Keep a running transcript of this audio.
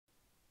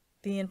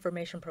The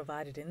information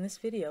provided in this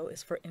video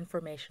is for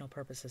informational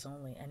purposes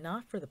only and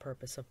not for the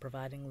purpose of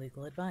providing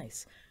legal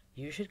advice.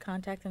 You should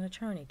contact an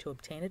attorney to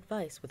obtain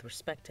advice with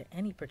respect to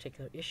any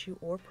particular issue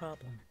or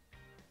problem.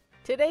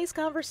 Today's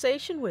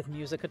conversation with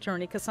music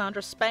attorney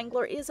Cassandra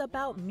Spangler is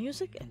about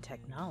music and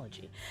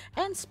technology.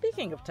 And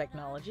speaking of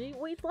technology,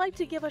 we'd like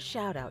to give a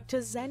shout out to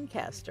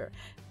Zencastr.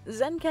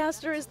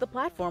 Zencastr is the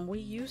platform we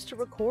used to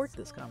record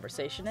this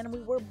conversation, and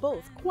we were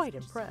both quite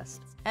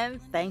impressed.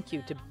 And thank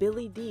you to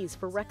Billy Dees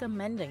for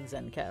recommending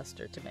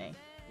Zencastr to me.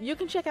 You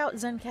can check out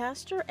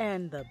Zencastr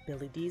and the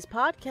Billy Dees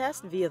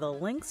podcast via the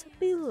links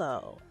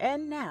below.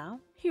 And now,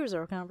 here's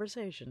our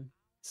conversation.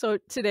 So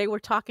today we're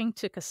talking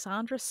to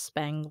Cassandra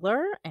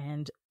Spangler,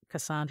 and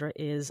Cassandra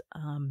is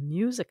a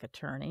music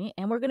attorney,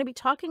 and we're going to be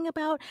talking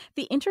about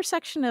the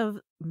intersection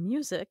of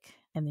music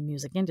and the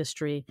music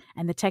industry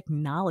and the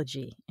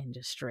technology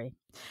industry.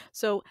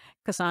 So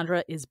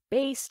Cassandra is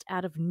based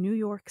out of New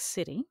York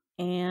City,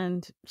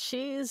 and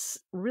she's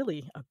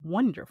really a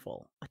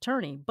wonderful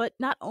attorney. But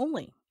not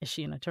only is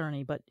she an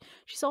attorney, but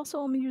she's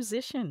also a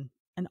musician,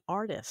 an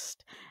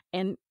artist,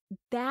 and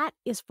that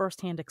is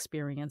firsthand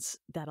experience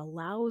that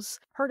allows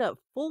her to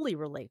fully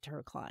relate to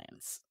her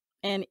clients.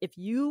 And if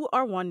you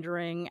are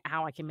wondering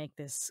how I can make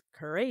this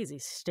crazy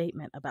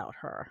statement about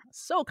her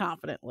so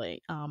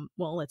confidently,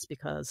 well, it's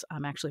because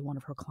I'm actually one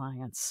of her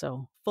clients.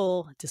 So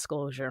full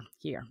disclosure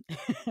here.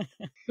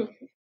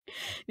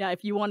 Now,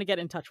 if you want to get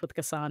in touch with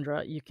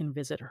Cassandra, you can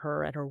visit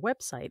her at her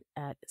website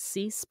at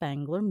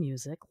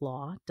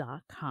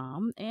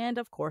cspanglermusiclaw.com. And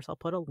of course, I'll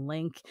put a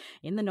link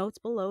in the notes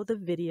below the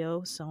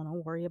video, so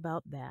don't worry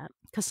about that.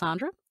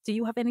 Cassandra, do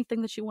you have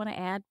anything that you want to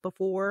add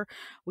before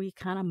we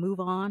kind of move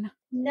on?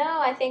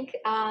 No, I think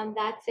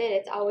that's it.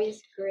 It's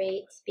always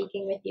great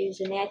speaking with you,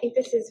 Janae. I think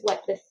this is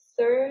what, the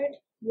third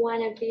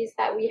one of these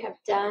that we have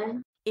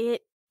done.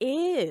 It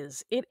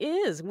is. It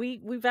is.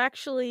 We've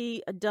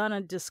actually done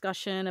a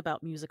discussion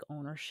about music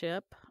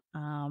ownership,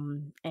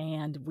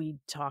 and we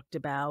talked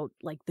about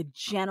like the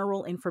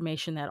general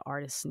information that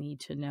artists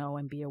need to know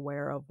and be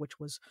aware of, which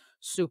was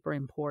super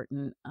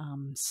important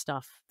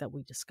stuff that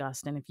we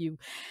discussed. And if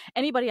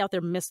anybody out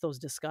there missed those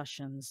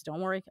discussions,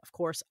 don't worry. Of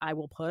course, I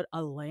will put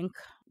a link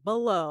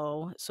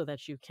below so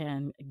that you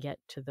can get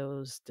to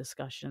those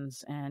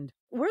discussions. And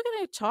we're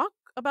going to talk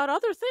about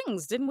other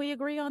things. Didn't we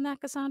agree on that,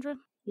 Cassandra?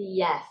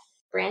 Yes,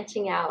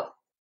 branching out.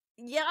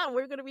 Yeah,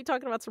 we're going to be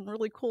talking about some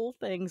really cool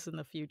things in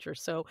the future.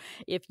 So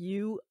if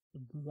you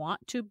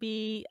want to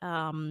be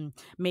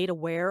made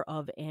aware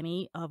of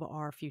any of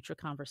our future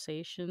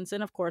conversations,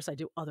 and of course, I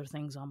do other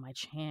things on my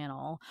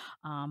channel,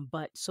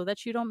 but so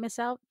that you don't miss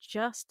out,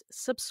 just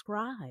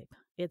subscribe.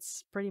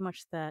 It's pretty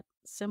much that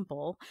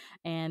simple.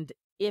 And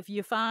if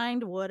you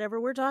find whatever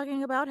we're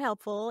talking about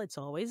helpful, it's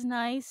always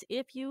nice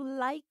if you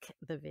like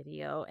the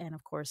video and,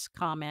 of course,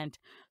 comment.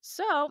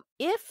 So,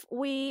 if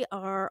we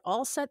are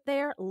all set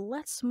there,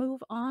 let's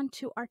move on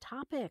to our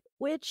topic,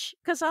 which,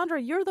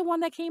 Cassandra, you're the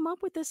one that came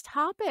up with this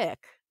topic.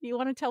 You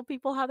want to tell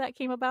people how that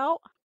came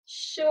about?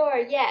 Sure.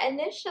 Yeah.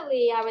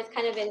 Initially, I was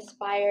kind of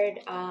inspired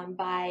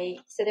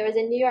so there was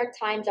a New York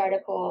Times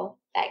article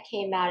that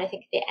came out, I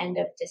think, at the end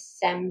of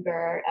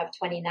December of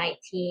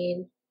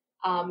 2019,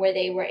 where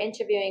they were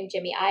interviewing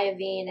Jimmy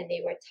Iovine, and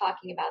they were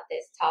talking about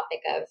this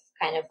topic of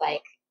kind of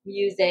like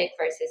music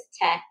versus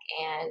tech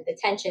and the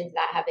tensions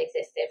that have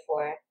existed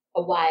for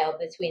a while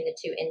between the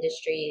two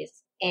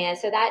industries. And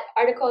so that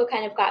article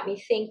kind of got me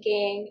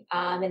thinking.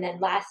 And then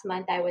last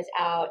month, I was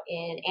out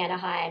in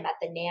Anaheim at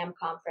the NAMM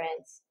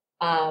conference,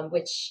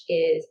 which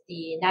is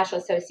the National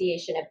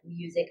Association of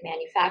Music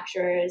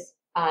Manufacturers.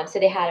 So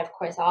they had, of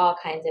course, all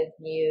kinds of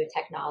new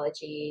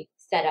technology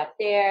set up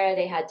there.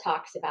 They had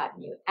talks about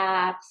new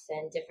apps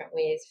and different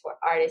ways for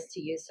artists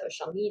to use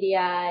social media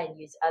and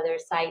use other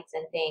sites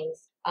and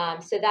things.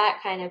 So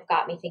that kind of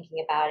got me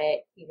thinking about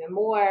it even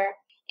more.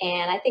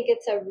 And I think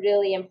it's a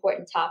really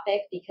important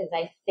topic because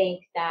I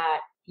think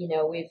that,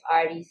 we've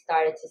already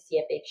started to see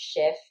a big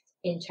shift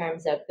in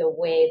terms of the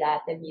way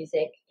that the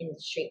music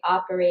industry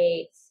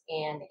operates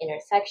and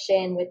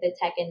intersection with the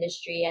tech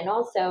industry. And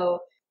also,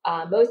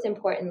 most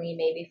importantly,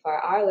 maybe for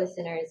our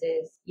listeners,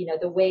 is,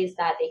 the ways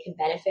that they can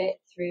benefit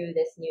through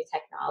this new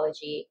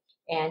technology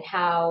and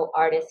how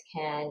artists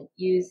can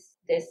use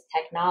this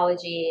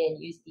technology and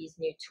use these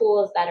new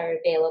tools that are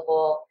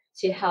available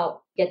to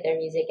help get their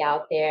music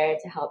out there,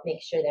 to help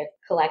make sure they're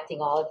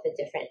collecting all of the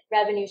different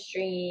revenue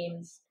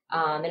streams,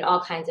 and all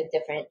kinds of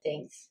different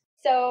things.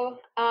 So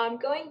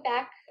going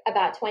back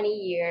about 20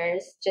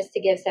 years, just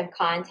to give some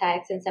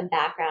context and some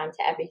background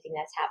to everything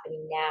that's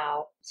happening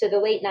now. So the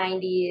late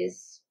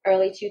 90s,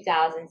 early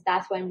 2000s,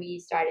 that's when we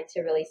started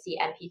to really see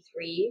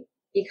MP3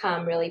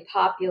 become really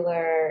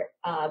popular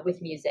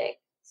with music.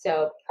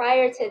 So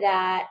prior to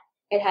that,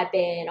 it had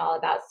been all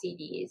about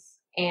CDs.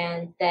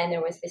 And then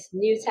there was this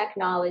new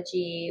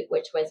technology,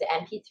 which was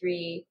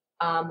MP3,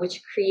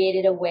 which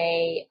created a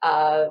way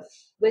of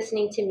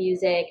listening to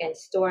music and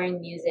storing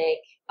music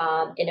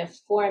in a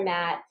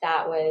format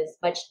that was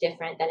much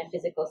different than a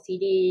physical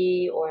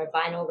CD or a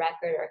vinyl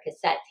record or a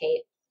cassette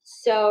tape.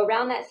 So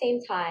around that same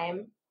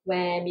time,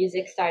 when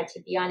music started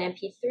to be on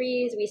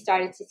MP3s, we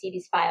started to see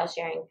these file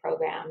sharing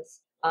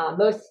programs.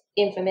 Most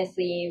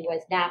infamously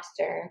was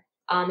Napster.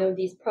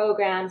 These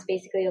programs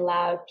basically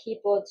allowed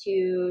people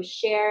to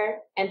share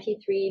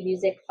MP3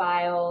 music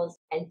files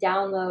and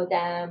download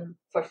them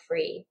for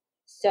free.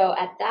 So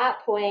at that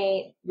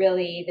point,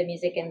 really, the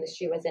music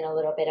industry was in a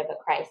little bit of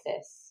a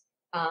crisis,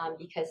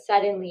 because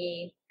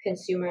suddenly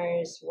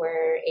consumers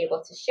were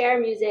able to share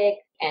music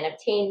and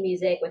obtain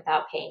music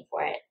without paying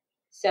for it.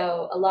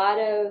 So a lot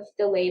of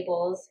the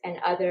labels and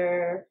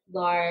other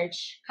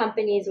large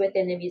companies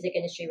within the music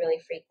industry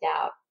really freaked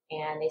out,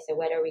 and they said,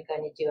 "What are we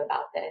going to do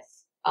about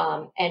this?"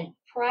 And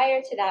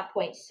prior to that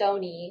point,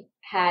 Sony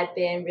had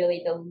been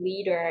really the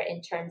leader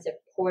in terms of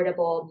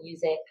portable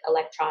music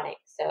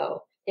electronics.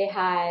 So they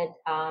had,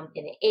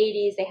 in the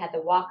 80s, they had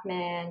the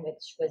Walkman,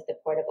 which was the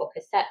portable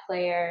cassette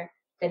player.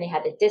 Then they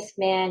had the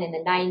Discman in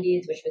the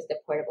 90s, which was the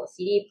portable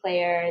CD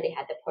player. They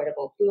had the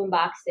portable boom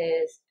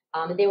boxes.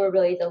 They were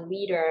really the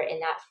leader in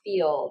that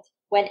field.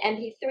 When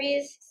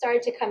MP3s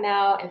started to come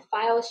out and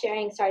file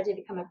sharing started to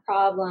become a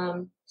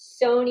problem,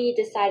 Sony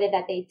decided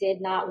that they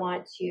did not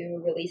want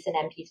to release an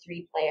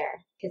MP3 player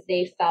because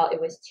they felt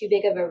it was too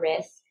big of a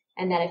risk,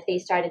 and that if they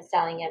started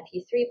selling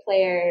MP3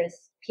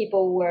 players,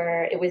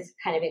 it was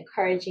kind of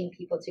encouraging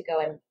people to go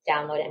and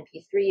download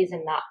MP3s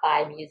and not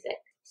buy music.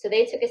 So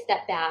they took a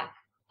step back.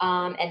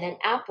 And then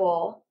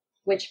Apple,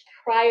 which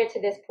prior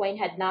to this point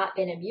had not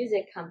been a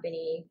music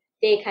company,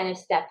 they kind of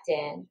stepped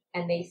in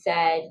and they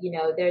said,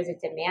 there's a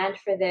demand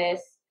for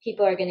this.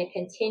 People are going to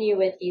continue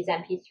with these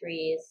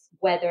MP3s,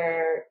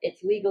 whether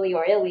it's legally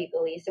or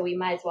illegally. So we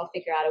might as well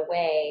figure out a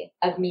way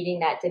of meeting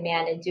that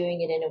demand and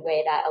doing it in a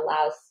way that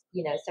allows,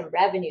 some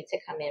revenue to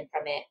come in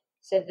from it.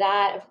 So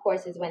that, of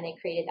course, is when they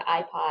created the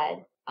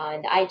iPod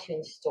and the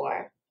iTunes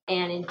store.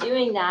 And in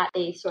doing that,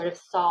 they sort of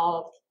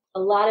solved a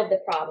lot of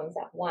the problems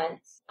at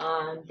once.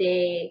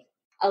 They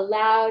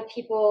allowed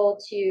people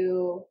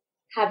to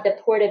have the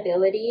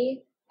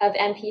portability of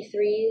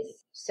MP3s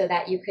so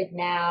that you could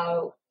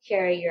now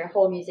carry your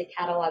whole music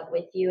catalog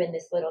with you in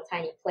this little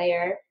tiny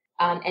player.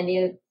 And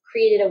they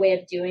created a way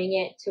of doing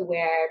it to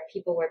where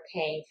people were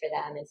paying for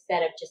them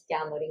instead of just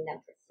downloading them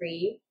for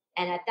free.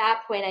 And at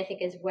that point, I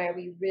think is where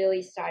we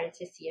really started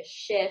to see a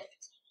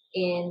shift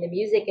in the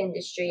music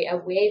industry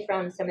away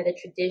from some of the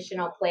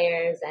traditional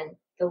players, and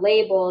the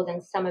labels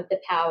and some of the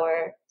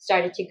power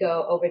started to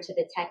go over to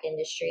the tech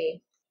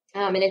industry.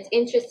 And it's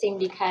interesting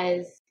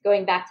because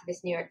going back to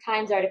this New York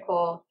Times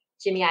article,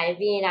 Jimmy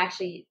Iovine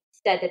actually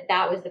said that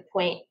that was the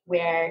point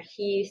where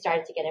he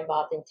started to get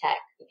involved in tech,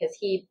 because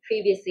he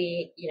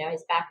previously,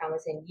 his background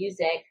was in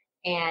music,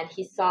 and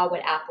he saw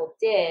what Apple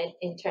did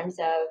in terms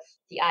of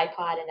the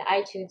iPod and the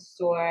iTunes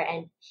store,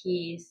 and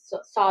he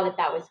saw that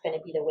that was going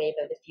to be the wave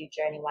of the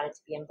future, and he wanted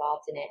to be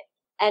involved in it.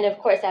 And of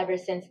course, ever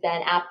since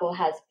then, Apple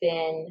has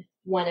been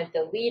one of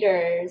the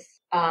leaders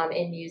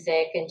in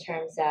music in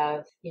terms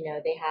of,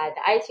 they had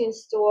the iTunes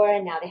store,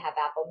 and now they have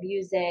Apple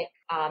Music.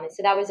 And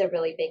so that was a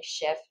really big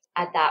shift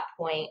at that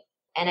point.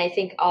 And I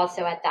think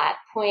also at that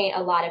point,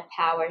 a lot of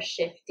power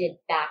shifted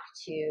back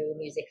to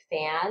music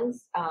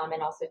fans,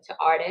 and also to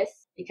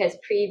artists, because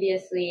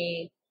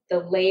previously the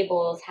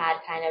labels had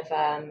kind of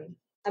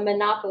a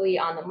monopoly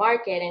on the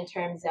market in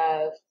terms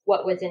of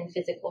what was in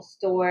physical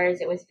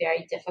stores. It was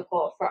very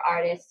difficult for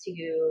artists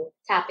to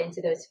tap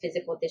into those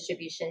physical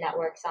distribution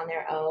networks on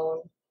their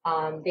own.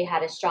 They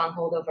had a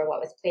stronghold over what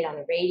was played on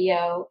the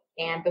radio.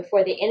 And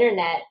before the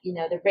internet,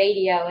 the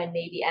radio and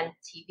maybe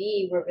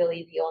MTV were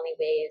really the only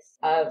ways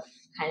of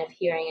kind of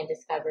hearing and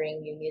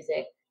discovering new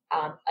music,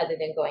 other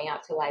than going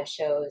out to live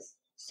shows.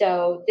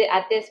 So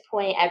at this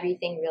point,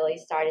 everything really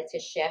started to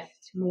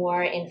shift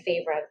more in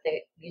favor of the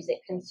music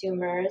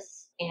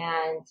consumers.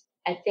 And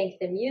I think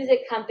the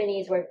music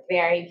companies were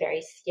very,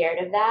 very scared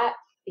of that,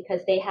 because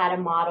they had a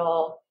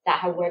model that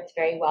had worked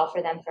very well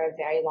for them for a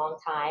very long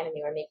time, and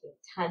they were making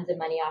tons of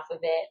money off of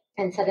it.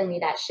 And suddenly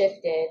that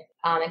shifted,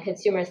 and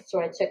consumers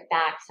sort of took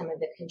back some of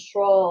the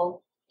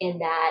control in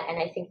that. And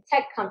I think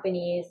tech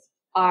companies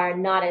are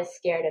not as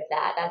scared of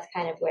that. That's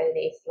kind of where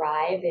they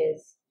thrive,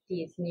 is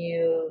these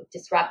new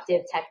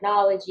disruptive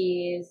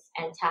technologies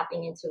and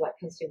tapping into what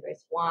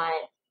consumers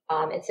want.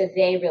 And so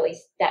they really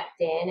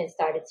stepped in and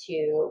started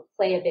to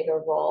play a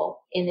bigger role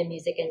in the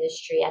music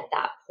industry at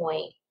that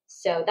point.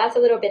 So that's a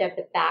little bit of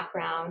the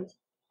background.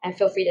 And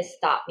feel free to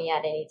stop me at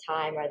any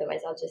time, or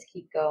otherwise I'll just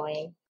keep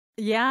going.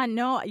 Yeah,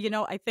 no,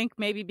 I think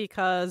maybe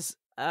because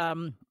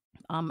I'm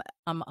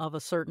of a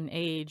certain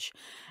age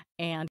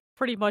and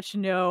pretty much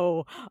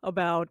know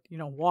about,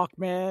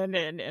 Walkman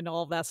and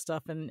all that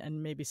stuff,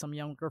 and maybe some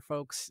younger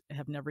folks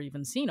have never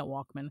even seen a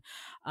Walkman.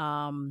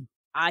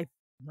 I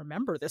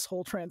remember this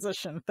whole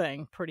transition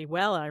thing pretty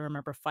well. I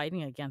remember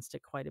fighting against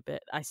it quite a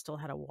bit. I still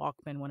had a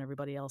Walkman when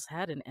everybody else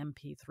had an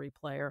MP3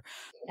 player.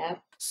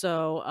 Yep.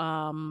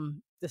 So,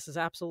 this is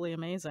absolutely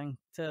amazing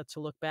to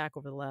look back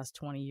over the last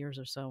 20 years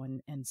or so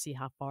and see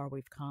how far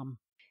we've come.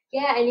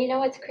 Yeah, and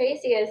what's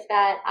crazy is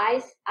that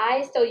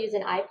I still use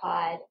an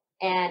iPod,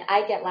 and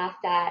I get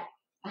laughed at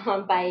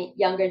by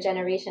younger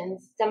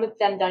generations. Some of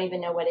them don't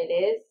even know what it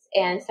is,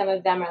 and some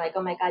of them are like,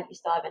 oh my God, you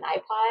still have an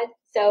iPod.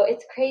 So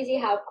it's crazy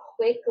how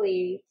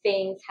quickly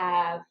things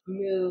have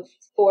moved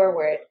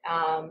forward.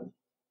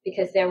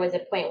 Because there was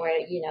a point where,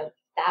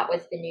 that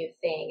was the new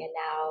thing. And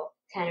now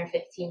 10 or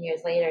 15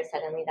 years later,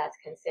 suddenly that's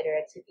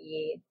considered to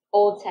be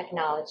old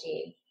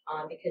technology,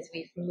 because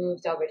we've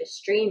moved over to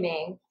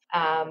streaming,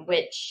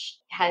 which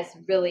has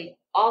really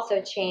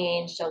also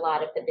changed a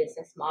lot of the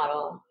business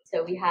model.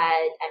 So we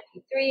had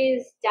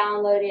MP3s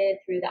downloaded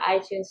through the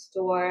iTunes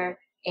store,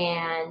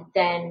 and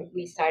then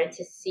we started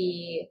to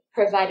see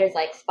providers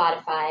like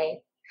Spotify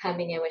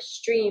coming in with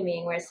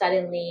streaming, where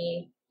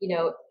suddenly,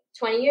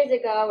 20 years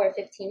ago or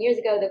 15 years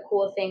ago, the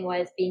cool thing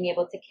was being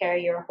able to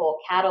carry your whole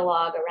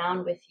catalog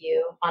around with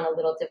you on a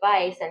little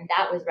device, and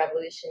that was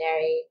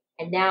revolutionary.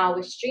 And now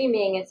with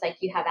streaming, it's like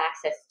you have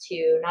access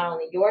to not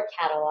only your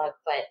catalog,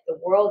 but the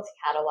world's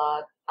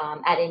catalog,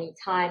 at any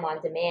time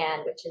on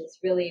demand, which is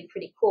really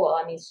pretty cool.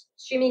 I mean,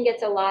 streaming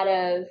gets a lot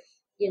of,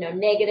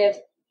 negative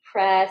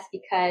press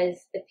because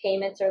the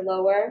payments are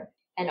lower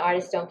and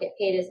artists don't get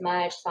paid as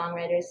much,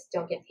 songwriters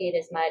don't get paid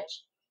as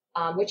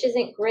much, which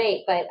isn't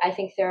great. But I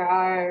think there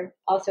are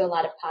also a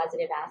lot of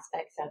positive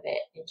aspects of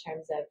it in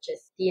terms of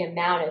just the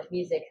amount of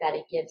music that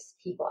it gives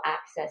people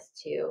access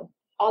to.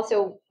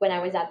 Also, when I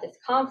was at this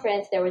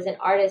conference, there was an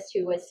artist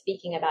who was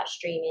speaking about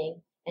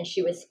streaming, and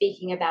she was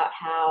speaking about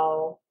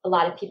how a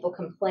lot of people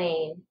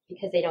complain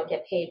because they don't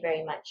get paid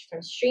very much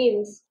from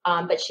streams.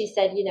 But she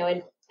said,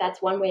 and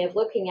that's one way of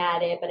looking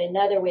at it. But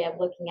another way of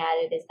looking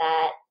at it is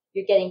that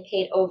you're getting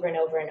paid over and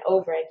over and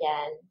over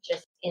again,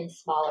 just in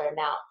smaller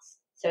amounts.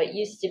 So it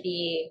used to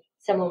be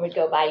someone would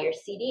go buy your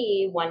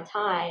CD one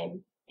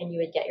time and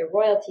you would get your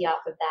royalty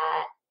off of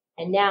that.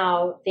 And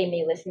now they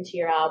may listen to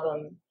your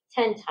album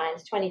 10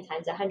 times, 20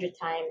 times, 100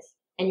 times,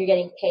 and you're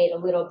getting paid a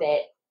little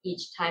bit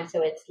each time.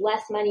 So it's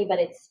less money, but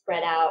it's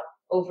spread out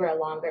over a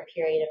longer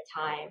period of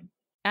time.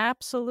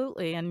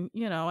 Absolutely. And,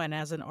 and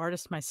as an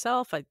artist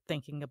myself, I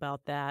thinking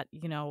about that,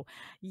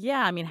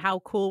 yeah, I mean, how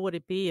cool would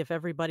it be if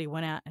everybody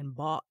went out and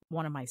bought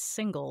one of my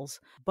singles?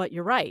 But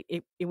you're right,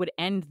 it would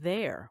end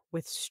there.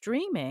 With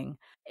streaming,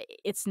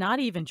 it's not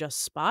even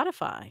just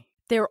Spotify.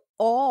 They're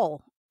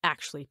all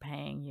actually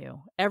paying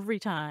you every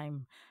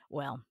time,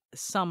 well,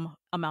 some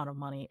amount of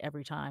money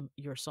every time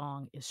your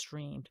song is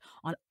streamed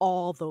on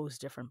all those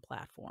different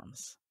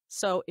platforms.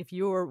 So if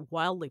you're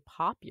wildly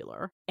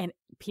popular and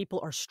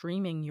people are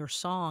streaming your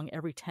song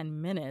every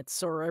 10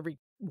 minutes or every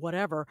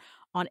whatever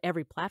on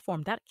every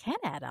platform, that can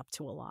add up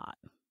to a lot.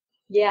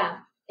 Yeah,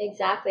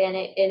 exactly. And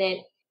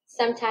it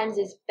sometimes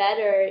is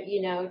better,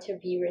 to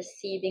be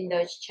receiving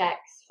those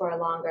checks for a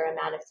longer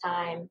amount of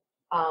time,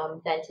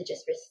 than to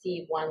just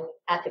receive one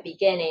at the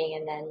beginning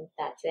and then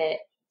that's it.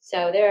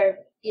 So there are,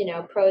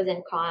 pros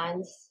and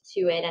cons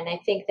to it. And I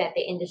think that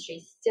the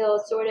industry's still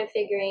sort of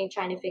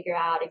trying to figure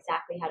out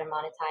exactly how to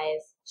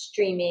monetize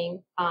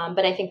streaming.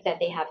 But I think that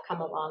they have come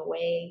a long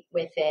way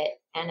with it.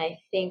 And I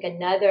think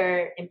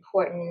another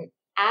important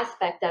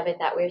aspect of it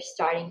that we're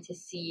starting to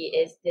see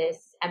is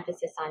this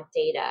emphasis on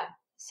data.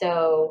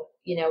 So,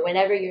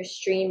 whenever you're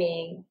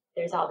streaming,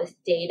 there's all this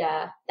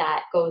data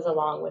that goes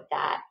along with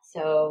that.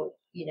 So,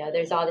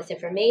 there's all this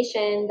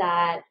information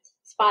that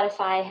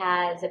Spotify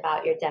has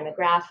about your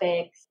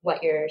demographics,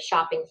 what you're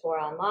shopping for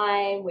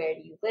online, where do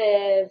you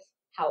live,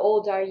 how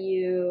old are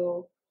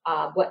you,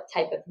 what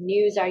type of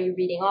news are you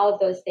reading, all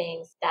of those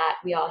things that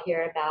we all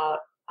hear about,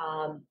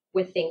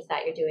 with things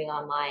that you're doing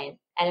online.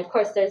 And of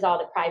course, there's all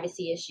the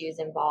privacy issues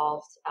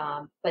involved,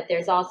 but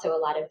there's also a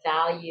lot of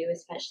value,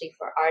 especially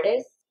for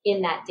artists,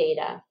 in that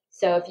data.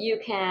 So if you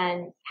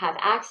can have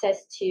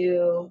access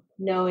to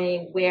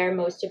knowing where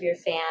most of your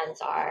fans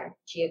are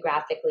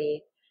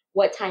geographically,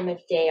 what time of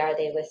day are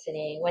they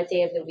listening, what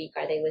day of the week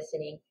are they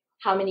listening,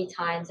 how many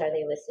times are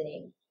they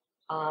listening,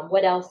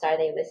 what else are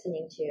they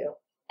listening to?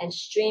 And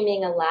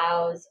streaming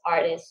allows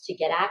artists to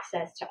get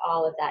access to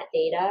all of that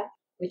data,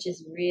 which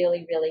is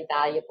really, really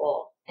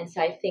valuable. And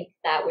so I think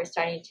that we're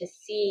starting to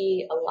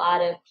see a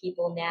lot of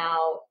people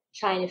now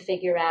trying to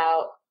figure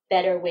out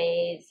better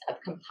ways of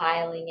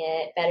compiling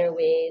it, better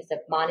ways of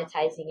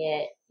monetizing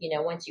it.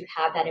 Once you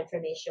have that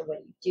information, what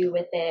do you do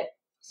with it?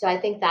 So I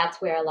think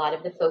that's where a lot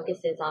of the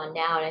focus is on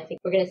now. And I think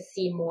we're going to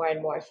see more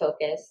and more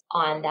focus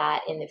on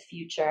that in the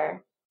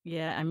future.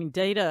 Yeah, I mean,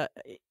 data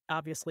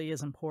obviously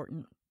is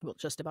important, well,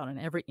 just about in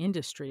every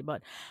industry.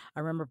 But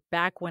I remember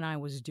back when I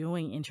was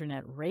doing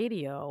internet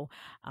radio,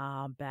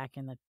 back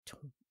in the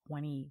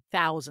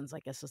 20,000s, I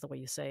guess is the way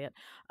you say it.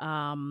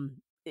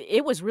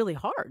 It was really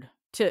hard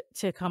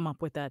to come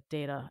up with that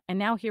data, and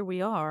now here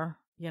we are,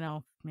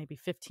 maybe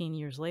 15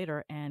 years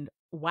later, and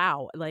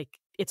wow, like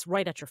it's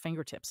right at your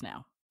fingertips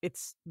now.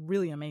 It's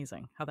really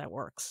amazing how that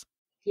works.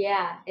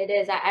 Yeah, it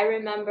is. I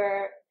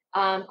remember,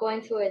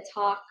 going to a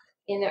talk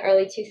in the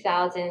early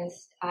 2000s.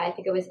 I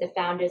think it was the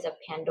founders of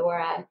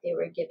Pandora. They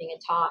were giving a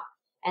talk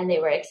and they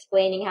were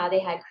explaining how they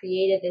had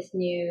created this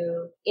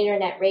new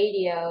internet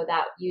radio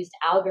that used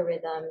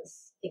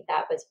algorithms. I think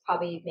that was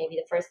probably maybe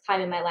the first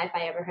time in my life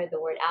I ever heard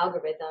the word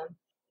algorithm.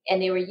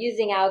 And they were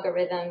using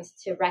algorithms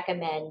to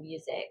recommend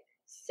music.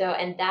 So,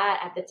 and that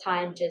at the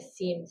time just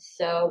seemed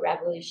so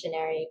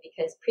revolutionary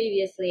because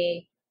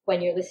previously,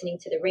 when you're listening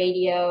to the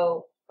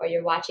radio or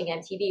you're watching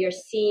MTV, you're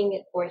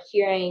seeing or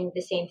hearing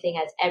the same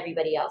thing as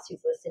everybody else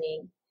who's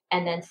listening.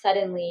 And then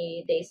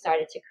suddenly they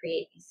started to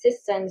create these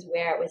systems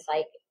where it was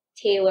like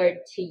tailored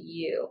to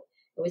you.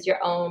 It was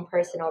your own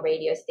personal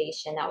radio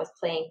station that was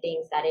playing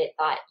things that it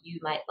thought you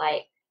might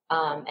like.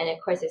 And of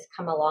course, it's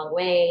come a long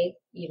way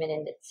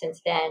even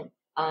since then.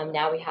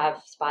 Now we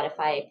have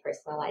Spotify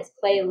personalized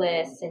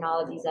playlists and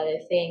all of these other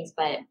things,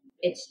 but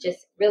it's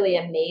just really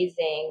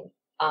amazing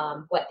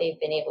what they've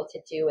been able to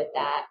do with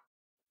that.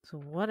 So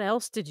what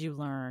else did you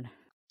learn?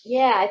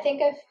 Yeah, I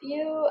think a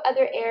few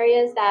other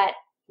areas that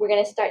we're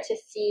going to start to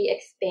see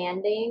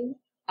expanding.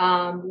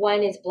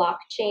 One is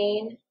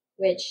blockchain,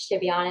 which, to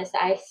be honest,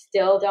 I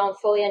still don't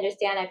fully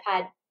understand. I've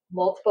had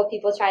multiple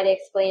people try to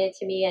explain it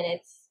to me, and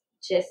it's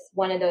just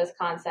one of those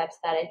concepts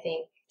that I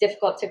think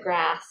difficult to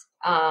grasp.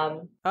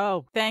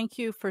 Oh, thank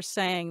you for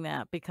saying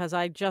that because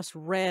I just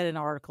read an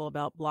article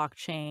about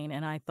blockchain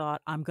and I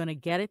thought, I'm going to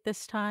get it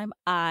this time.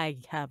 I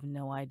have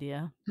no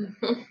idea.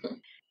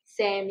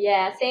 Same,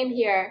 yeah, same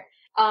here.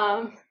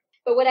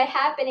 But what I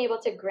have been able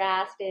to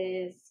grasp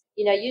is,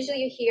 usually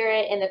you hear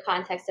it in the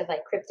context of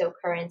like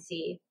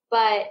cryptocurrency,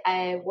 but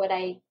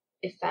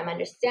if I'm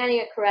understanding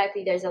it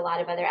correctly, there's a lot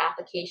of other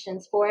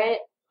applications for it,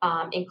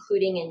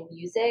 including in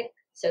music.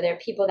 So there are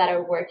people that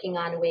are working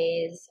on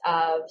ways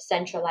of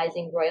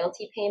centralizing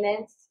royalty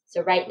payments.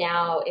 So right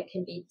now, it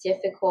can be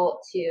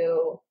difficult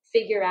to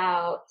figure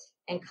out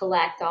and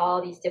collect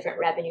all these different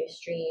revenue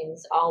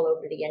streams all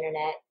over the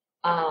internet.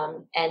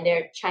 And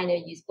they're trying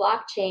to use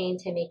blockchain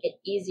to make it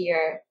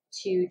easier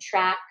to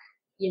track,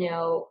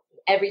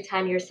 every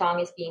time your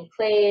song is being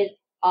played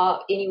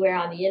anywhere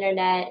on the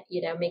internet,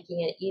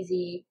 making it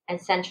easy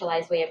and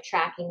centralized way of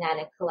tracking that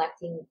and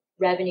collecting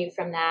revenue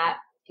from that,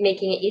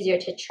 making it easier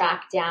to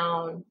track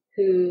down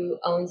who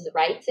owns the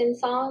rights in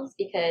songs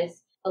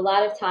because a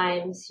lot of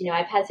times,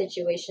 I've had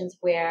situations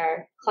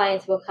where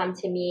clients will come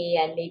to me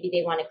and maybe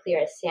they want to clear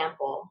a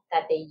sample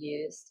that they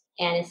used.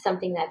 And it's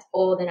something that's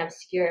old and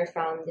obscure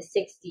from the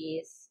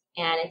 60s.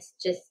 And it's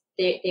just,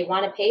 they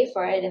want to pay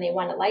for it and they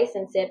want to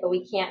license it, but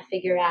we can't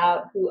figure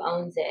out who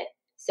owns it.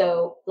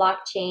 So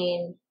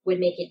blockchain would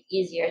make it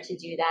easier to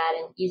do that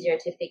and easier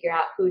to figure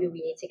out who do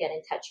we need to get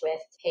in touch with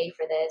to pay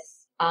for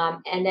this.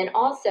 And then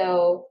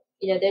also,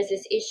 there's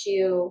this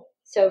issue.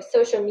 So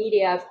social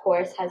media, of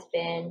course, has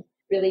been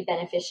really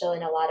beneficial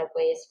in a lot of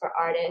ways for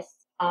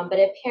artists. But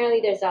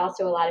apparently, there's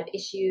also a lot of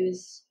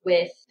issues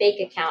with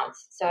fake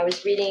accounts. So I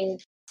was reading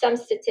some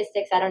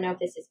statistics. I don't know if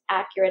this is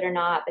accurate or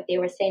not, but they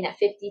were saying that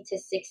 50 to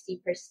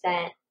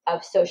 60%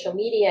 of social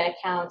media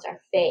accounts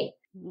are fake.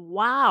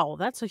 Wow,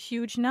 that's a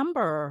huge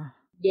number.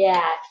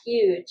 Yeah,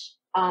 huge.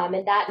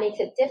 And that makes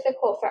it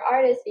difficult for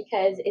artists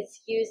because it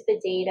skews the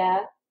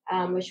data,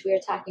 which we were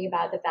talking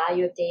about the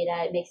value of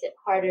data. It makes it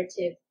harder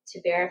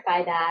to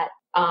verify that.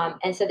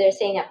 And so they're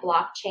saying that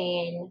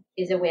blockchain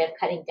is a way of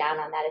cutting down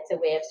on that. It's a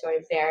way of sort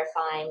of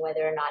verifying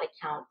whether or not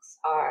accounts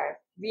are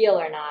real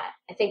or not.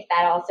 I think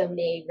that also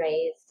may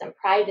raise some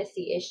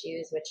privacy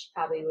issues, which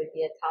probably would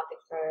be a topic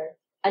for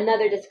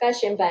another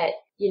discussion. But,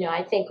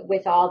 I think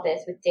with all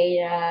this, with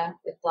data,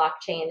 with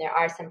blockchain, there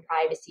are some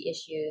privacy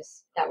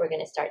issues that we're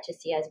going to start to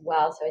see as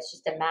well. So it's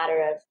just a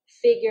matter of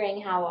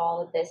figuring how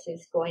all of this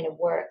is going to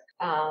work.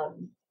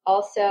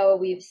 Also,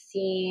 we've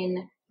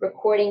seen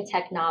recording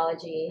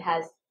technology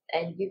has,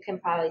 and you can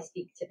probably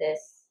speak to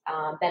this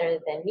better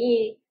than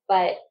me,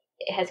 but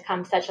it has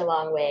come such a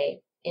long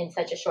way in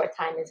such a short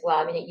time as well.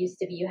 I mean, it used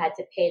to be you had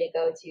to pay to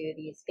go to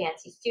these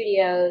fancy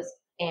studios,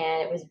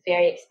 and it was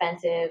very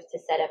expensive to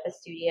set up a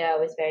studio.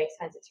 It was very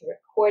expensive to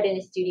record in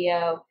a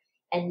studio.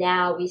 And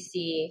now we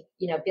see,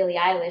 Billie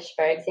Eilish,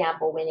 for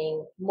example,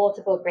 winning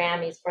multiple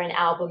Grammys for an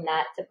album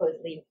that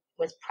supposedly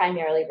was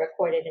primarily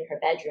recorded in her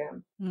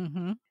bedroom.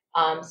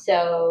 Mm-hmm.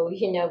 So,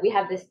 we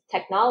have this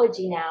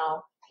technology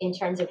now in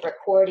terms of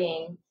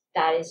recording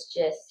that is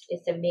just,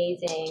 it's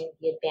amazing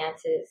the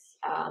advances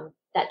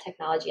that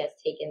technology has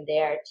taken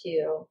there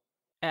too.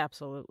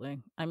 Absolutely.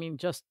 I mean,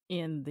 just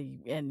and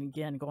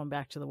again, going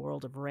back to the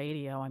world of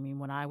radio, I mean,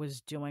 when I was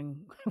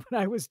doing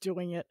when I was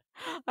doing it,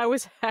 I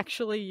was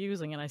actually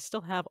using, and I still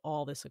have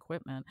all this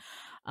equipment,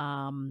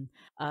 um,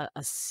 a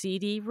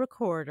CD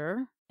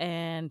recorder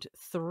and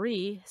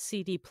 3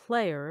 CD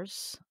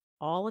players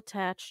all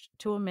attached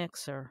to a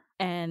mixer.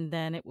 And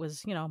then it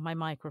was, my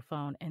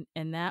microphone,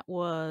 and that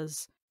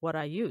was what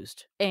I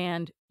used.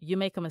 And you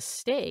make a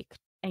mistake,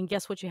 and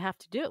guess what you have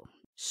to do?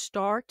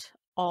 Start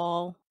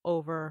all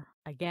over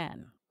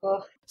again.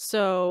 Oh,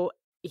 So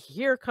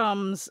here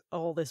comes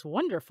all this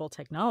wonderful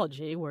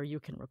technology where you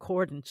can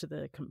record into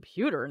the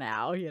computer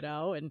now,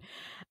 and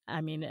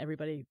I mean,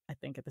 everybody, I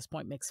think at this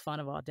point makes fun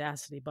of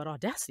Audacity, but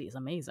Audacity is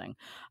amazing.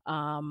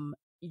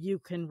 You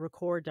can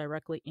record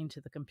directly into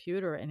the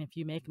computer, and if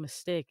you make a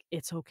mistake,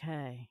 it's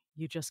okay.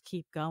 You just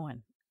keep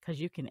going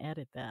because you can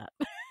edit that.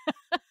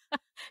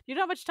 You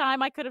know how much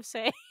time I could have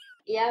saved?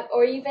 Yep,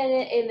 or even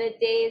in the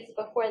days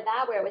before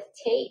that where it was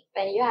tape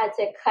and you had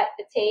to cut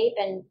the tape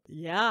and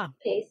Yeah.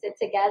 paste it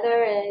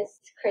together, and it's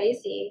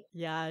crazy.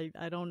 Yeah,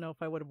 I don't know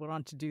if I would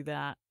want to do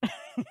that.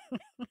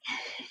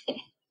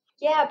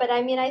 Yeah, but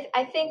I mean,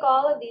 I think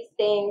all of these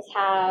things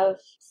have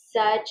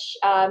such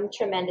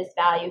tremendous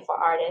value for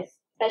artists,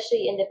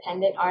 especially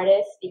independent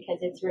artists, because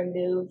it's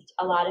removed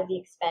a lot of the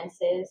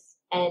expenses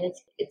and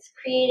it's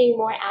creating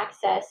more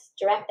access,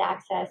 direct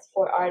access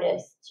for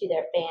artists to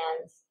their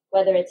fans,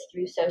 whether it's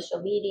through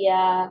social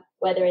media,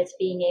 whether it's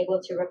being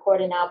able to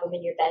record an album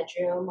in your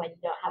bedroom when you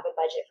don't have a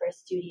budget for a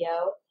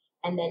studio,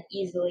 and then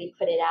easily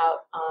put it out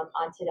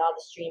onto all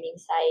the streaming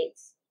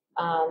sites.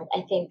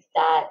 I think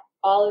that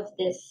all of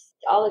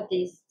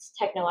these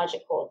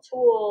technological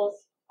tools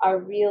are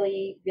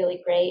really,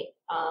 really great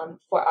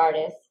for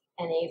artists,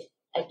 and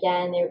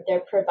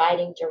they're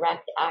providing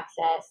direct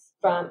access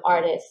from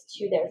artists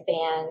to their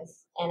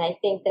fans, and I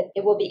think that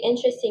it will be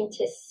interesting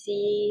to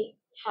see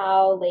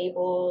how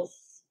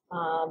labels,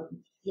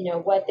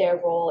 what their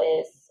role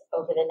is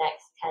over the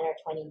next 10 or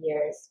 20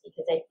 years,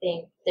 because I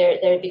think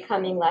they're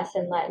becoming less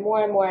and less,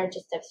 more and more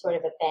just a sort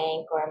of a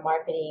bank or a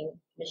marketing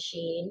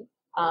machine,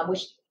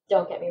 which,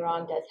 don't get me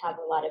wrong, does have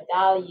a lot of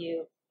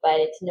value, but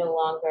it's no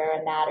longer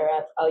a matter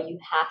of, oh, you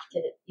have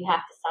to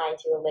sign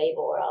to a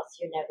label or else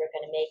you're never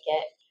going to make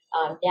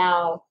it.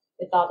 Now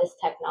with all this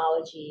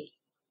technology,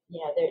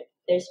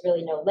 there's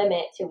really no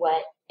limit to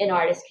what an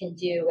artist can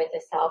do with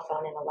a cell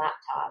phone and a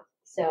laptop.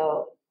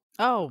 So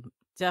Oh,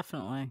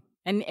 definitely.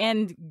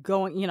 And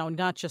going,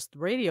 not just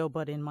radio,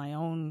 but in my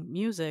own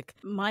music.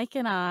 Mike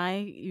and I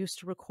used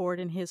to record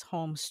in his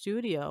home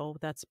studio.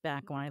 That's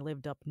back when I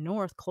lived up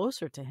north,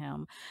 closer to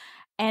him.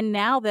 And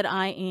now that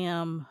I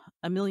am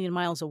a million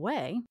miles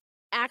away,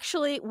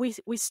 actually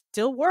we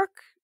still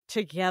work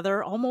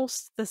together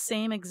almost the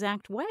same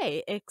exact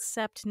way,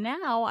 except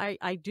now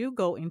I do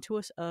go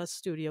into a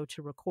studio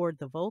to record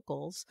the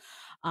vocals.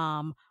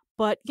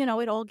 But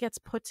it all gets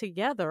put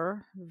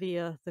together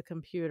via the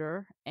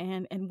computer,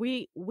 and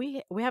we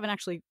haven't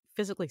actually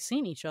physically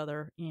seen each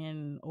other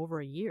in over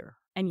a year,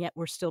 and yet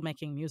we're still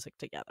making music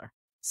together.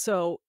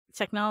 So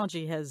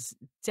technology has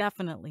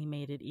definitely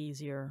made it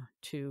easier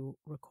to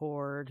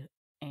record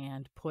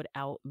and put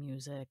out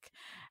music,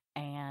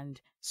 and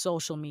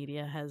social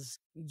media has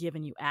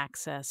given you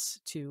access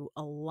to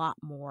a lot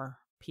more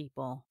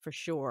people, for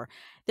sure.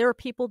 There are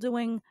people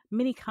doing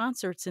mini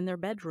concerts in their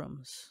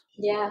bedrooms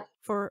yeah,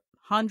 for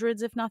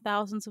hundreds, if not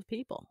thousands of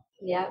people.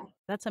 yeah.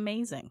 That's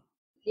amazing.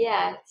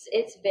 Yeah,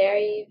 it's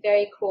very,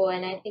 very cool,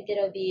 and I think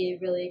it'll be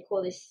really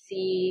cool to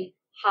see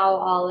how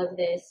all of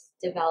this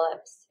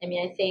develops. I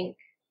mean, I think,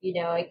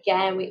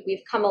 again,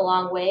 we've come a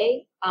long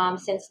way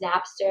since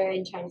Napster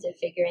in terms of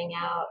figuring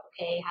out,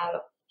 okay,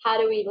 how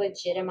do we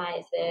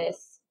legitimize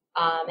this?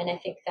 And I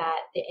think that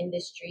the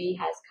industry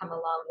has come a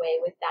long way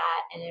with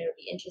that, and it'll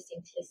be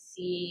interesting to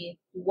see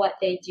what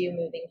they do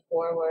moving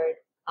forward.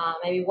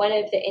 I mean, one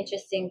of the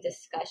interesting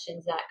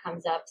discussions that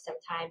comes up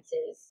sometimes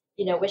is,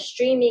 with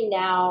streaming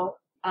now,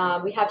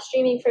 we have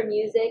streaming for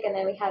music, and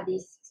then we have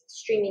these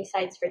streaming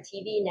sites for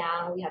TV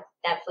now. We have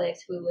Netflix,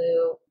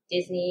 Hulu,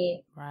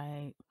 Disney.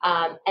 Right.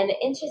 And the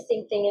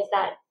interesting thing is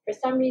that for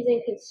some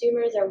reason,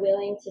 consumers are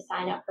willing to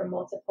sign up for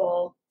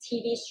multiple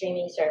TV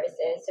streaming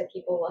services. So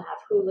people will have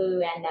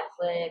Hulu and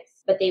Netflix,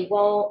 but they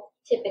won't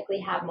typically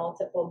have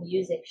multiple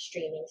music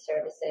streaming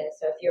services.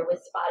 So if you're with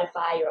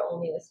Spotify, you're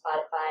only with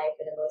Spotify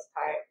for the most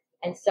part.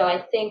 And so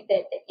I think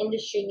that the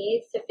industry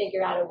needs to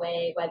figure out a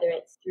way, whether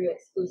it's through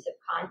exclusive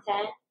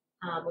content,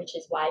 which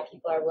is why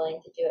people are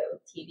willing to do it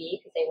with TV,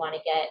 because they want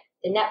to get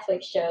the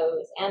Netflix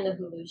shows and the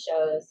Hulu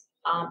shows,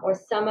 or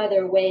some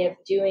other way of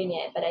doing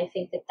it. But I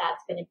think that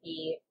that's going to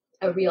be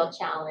a real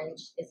challenge,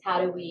 is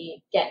how do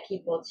we get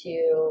people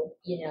to,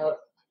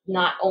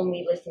 not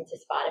only listen to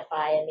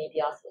Spotify and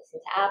maybe also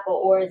listen to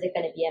Apple, or is it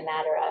going to be a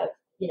matter of,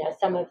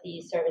 some of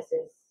these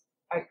services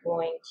are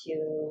going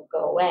to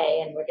go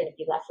away and we're going to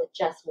be left with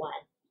just one,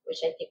 which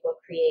I think will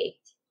create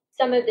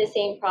some of the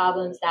same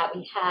problems that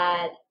we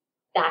had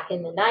back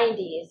in the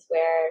 90s,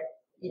 where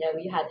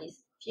you had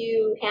these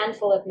few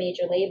handful of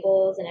major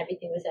labels and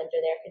everything was under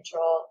their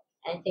control.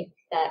 And I think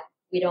that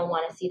we don't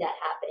want to see that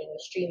happening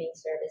with streaming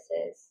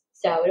services.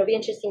 So it'll be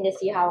interesting to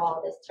see how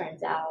all this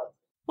turns out.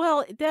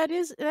 Well, that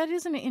is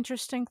an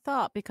interesting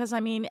thought, because I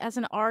mean, as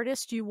an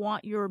artist, you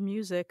want your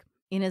music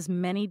in as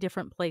many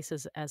different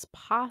places as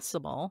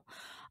possible.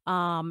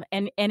 And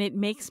it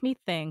makes me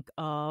think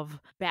of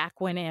back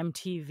when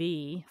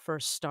MTV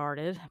first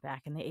started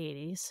back in the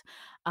 80s.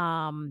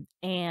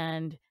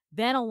 And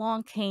then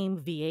along came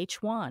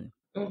VH1,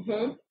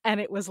 Mm-hmm. and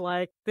it was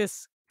like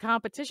this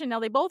competition. Now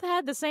they both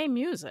had the same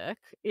music,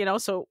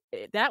 so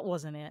that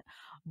wasn't it.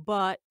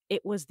 But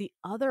it was the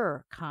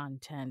other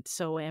content.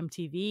 So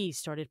MTV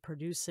started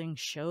producing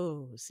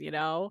shows,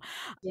 Yeah.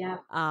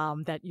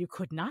 that you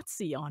could not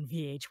see on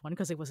VH1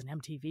 because it was an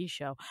MTV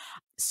show.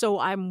 So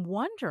I'm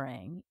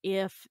wondering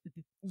if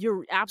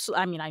you're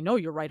absolutely, I mean, I know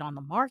you're right on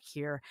the mark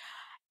here.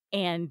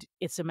 And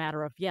it's a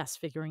matter of, yes,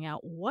 figuring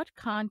out what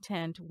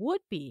content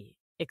would be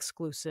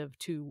exclusive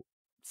to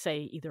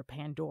say either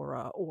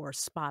Pandora or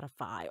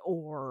Spotify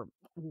or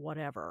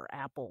whatever,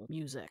 Apple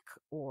Music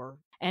or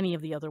any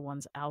of the other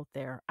ones out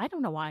there. I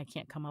don't know why I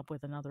can't come up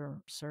with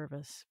another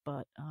service,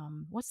 but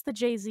what's the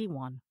Jay-Z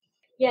one?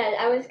 Yeah,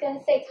 I was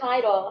gonna say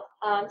Tidal.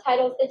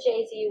 Tidal's the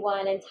Jay-Z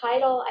one, and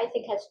Tidal I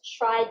think has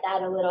tried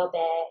that a little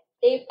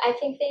bit. I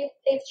think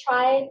they've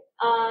tried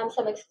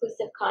some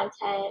exclusive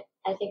content.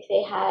 I think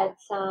they had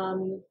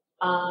some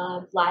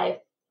live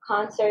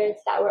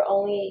concerts that were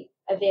only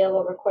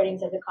available.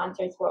 Recordings of the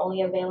concerts were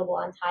only available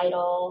on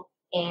Tidal,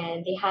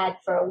 and they had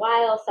for a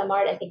while some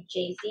art. I think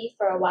Jay-Z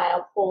for a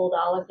while pulled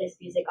all of his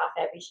music off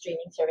every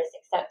streaming service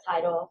except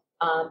Tidal.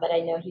 But I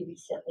know he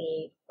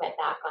recently went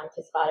back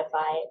onto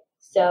Spotify.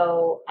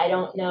 So I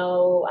don't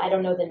know. I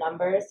don't know the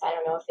numbers. I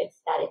don't know if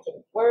it's that it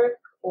didn't work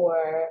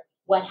or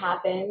what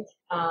happened.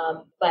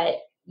 But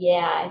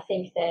yeah, I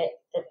think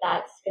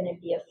that's going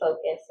to be a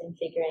focus in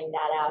figuring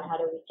that out. How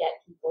do we get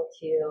people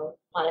to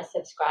want to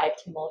subscribe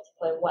to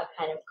multiple, and what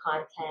kind of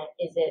content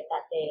is it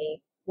that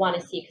they want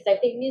to see? Because I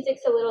think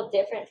music's a little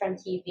different from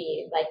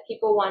TV. Like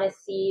people want to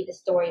see the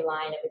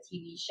storyline of a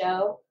TV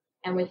show,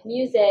 and with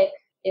music,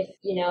 if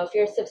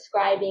you're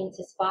subscribing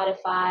to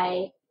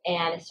Spotify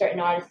and a certain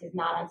artist is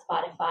not on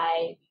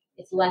Spotify,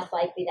 it's less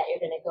likely that you're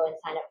going to go and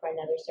sign up for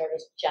another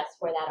service just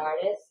for that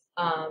artist.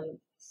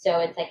 So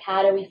it's like,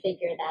 how do we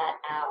figure that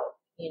out?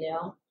 You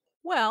know?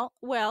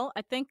 Well,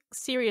 I think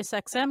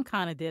SiriusXM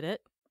kind of did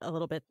it a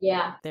little bit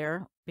Yeah,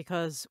 there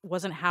because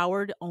wasn't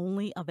Howard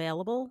only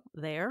available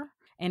there?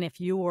 And if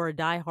you were a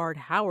diehard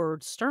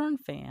Howard Stern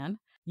fan,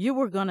 you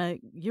were gonna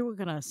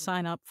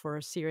sign up for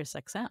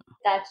SiriusXM.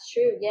 that's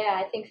true.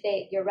 Yeah, I think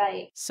you're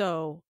right.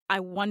 So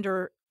I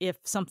wonder if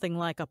something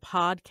like a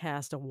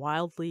podcast, a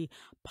wildly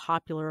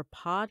popular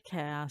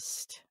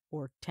podcast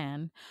or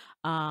 10,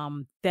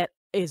 that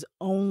is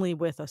only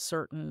with a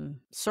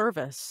certain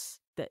service,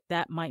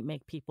 that might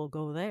make people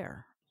go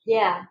there.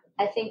 Yeah,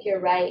 I think you're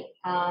right.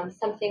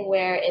 Something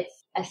where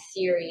it's a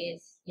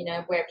series,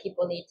 where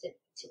people need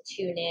to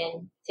tune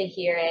in to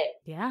hear it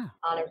Yeah,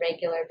 on a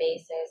regular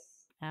basis.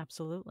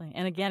 absolutely.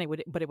 And again, it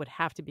would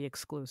have to be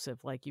exclusive.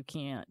 Like you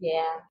can't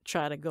Yeah,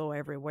 try to go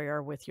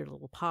everywhere with your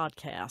little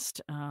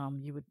podcast.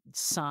 You would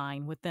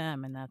sign with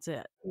them and that's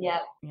it.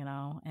 yep,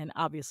 And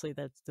obviously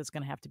there's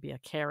going to have to be a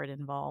carrot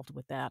involved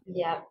with that,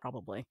 yep,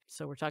 probably.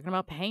 So we're talking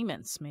about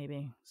payments,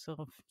 maybe. So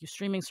if your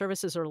streaming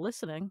services are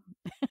listening,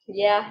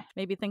 yeah.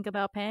 maybe think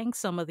about paying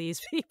some of these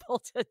people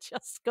to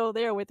just go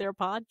there with their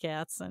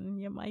podcasts, and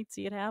you might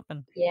see it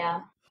happen.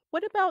 Yeah.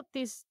 What about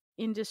these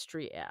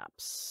industry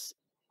apps?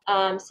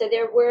 So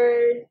there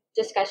were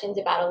discussions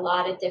about a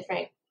lot of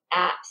different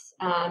apps,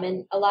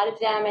 and a lot of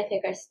them I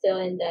think are still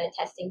in the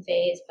testing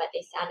phase, but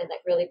they sounded like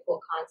really cool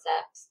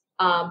concepts.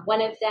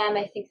 One of them,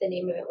 I think the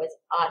name of it was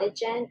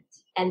Audigent,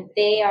 and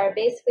they are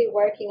basically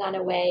working on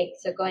a way.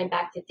 So going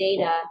back to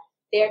data,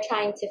 they're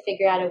trying to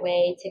figure out a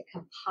way to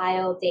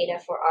compile data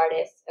for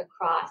artists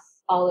across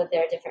all of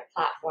their different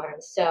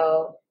platforms.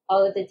 So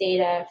all of the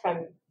data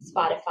from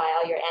Spotify,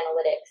 all your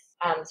analytics,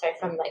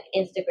 from like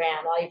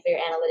Instagram, all of your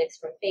analytics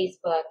from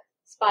Facebook,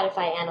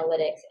 Spotify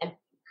analytics, and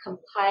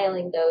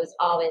compiling those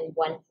all in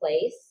one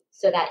place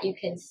so that you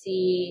can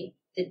see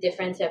the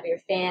difference of your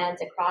fans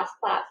across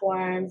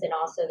platforms and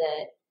also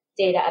the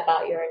data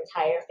about your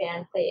entire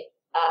fan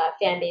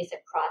base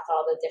across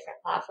all the different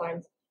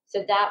platforms.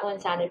 So that one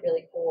sounded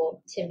really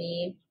cool to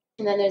me.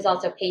 And then there's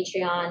also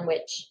Patreon,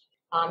 which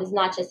is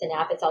not just an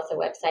app, it's also a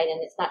website,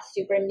 and it's not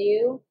super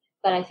new,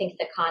 but I think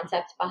the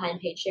concept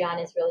behind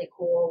Patreon is really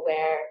cool,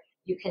 where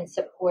you can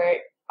support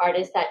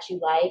artists that you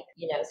like.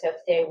 So if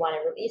they want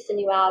to release a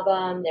new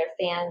album, their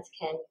fans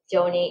can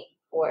donate,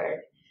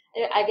 or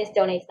I guess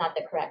donate's not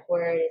the correct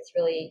word. It's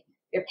really,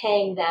 you're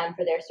paying them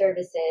for their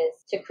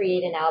services to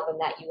create an album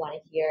that you want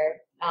to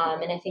hear.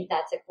 And I think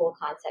that's a cool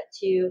concept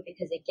too,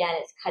 because again,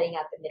 it's cutting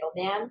out the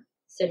middleman.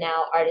 So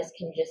now artists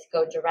can just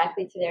go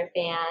directly to their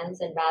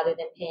fans, and rather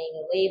than paying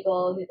a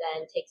label who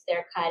then takes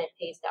their cut and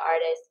pays the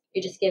artist,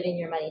 you're just giving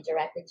your money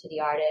directly to the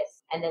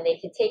artist. And then they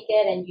can take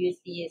it and use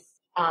these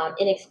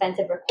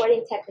inexpensive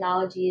recording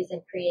technologies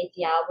and create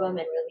the album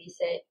and release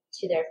it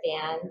to their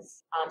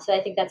fans. So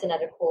I think that's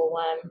another cool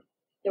one.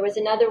 There was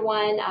another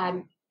one,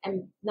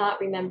 I'm not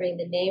remembering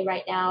the name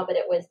right now, but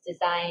it was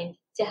designed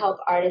to help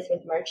artists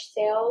with merch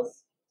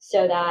sales,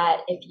 so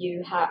that if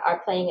you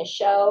are playing a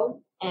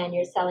show and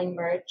you're selling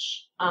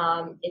merch,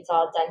 it's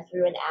all done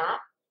through an app,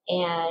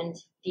 and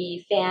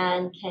the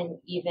fan can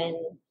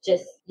even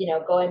just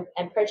go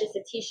and purchase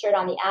a t-shirt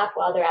on the app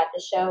while they're at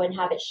the show and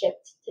have it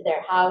shipped to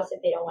their house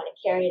if they don't want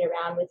to carry it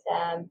around with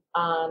them,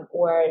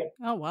 or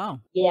Oh, wow.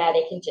 yeah,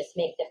 they can just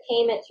make the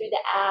payment through the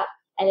app.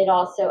 And it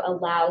also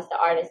allows the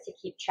artist to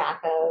keep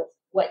track of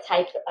what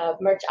type of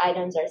merch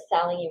items are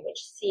selling in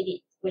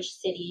which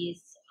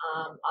cities,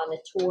 on the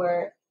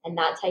tour, and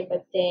that type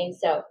of thing.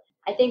 So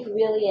I think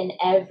really in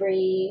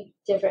every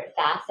different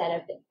facet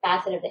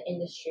of the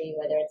industry,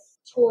 whether it's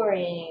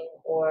touring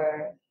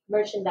or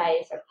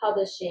merchandise or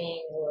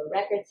publishing or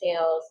record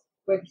sales,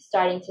 we're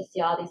starting to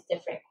see all these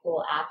different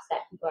cool apps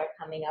that people are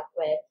coming up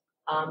with.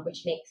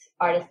 which makes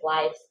artists'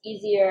 lives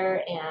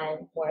easier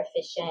and more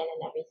efficient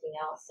and everything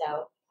else.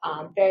 So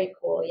very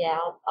cool. Yeah,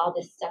 all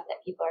this stuff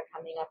that people are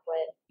coming up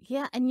with.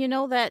 Yeah, and you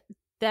know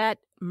that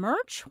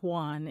merch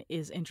one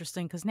is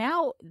interesting because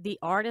now the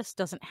artist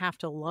doesn't have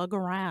to lug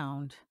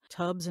around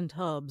tubs and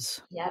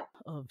tubs Yep,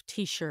 of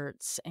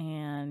T-shirts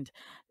and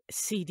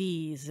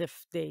CDs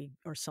if they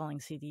are selling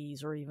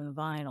CDs or even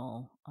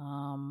vinyl.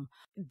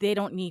 They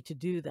don't need to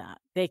do that.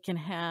 They can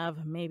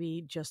have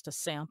maybe just a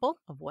sample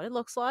of what it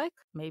looks like,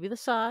 maybe the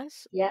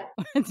size, yep,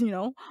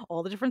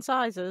 all the different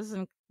sizes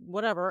and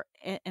whatever,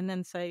 and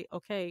then say,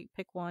 okay,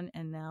 pick one,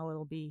 and now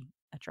it'll be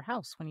at your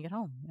house when you get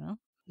home.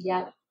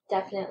 yep,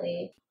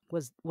 definitely.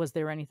 Was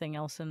there anything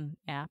else in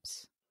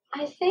apps?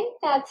 I think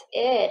that's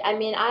it. I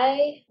mean,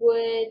 I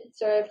would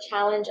sort of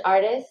challenge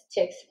artists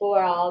to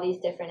explore all these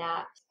different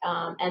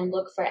apps and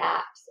look for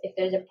apps. If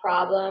there's a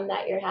problem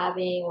that you're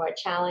having or a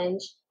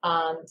challenge,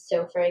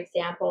 so for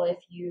example, if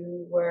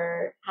you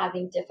were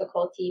having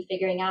difficulty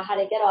figuring out how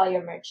to get all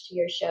your merch to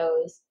your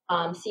shows,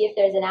 see if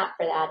there's an app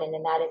for that. And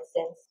in that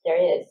instance,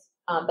 there is.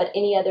 But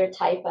any other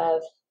type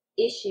of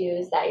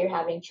issues that you're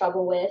having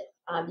trouble with,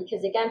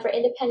 because again, for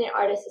independent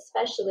artists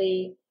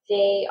especially,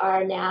 they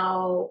are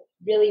now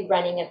really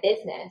running a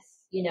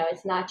business. You know,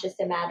 it's not just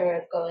a matter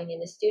of going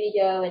in the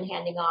studio and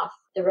handing off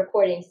the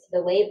recordings to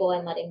the label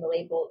and letting the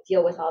label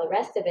deal with all the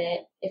rest of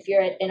it. If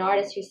you're an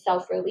artist who's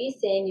self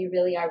releasing, you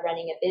really are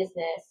running a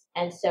business.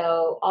 And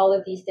so all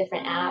of these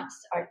different apps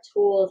are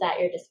tools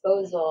at your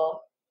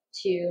disposal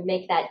to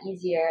make that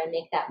easier and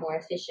make that more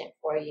efficient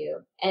for you.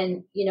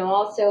 And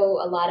also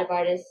a lot of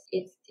artists,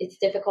 it's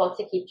difficult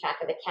to keep track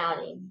of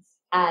accountings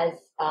as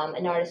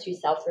an artist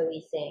who's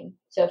self-releasing.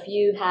 So if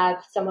you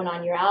have someone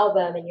on your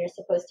album and you're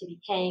supposed to be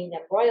paying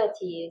them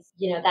royalties,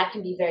 that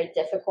can be very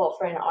difficult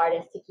for an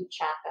artist to keep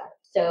track of.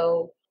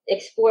 So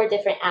explore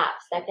different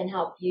apps that can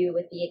help you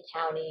with the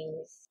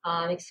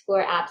accountings.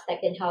 Explore apps that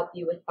can help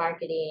you with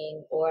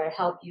marketing or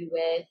help you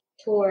with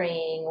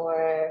touring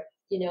or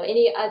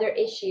any other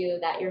issue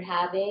that you're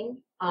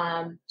having.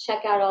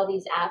 Check out all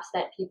these apps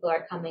that people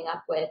are coming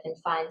up with and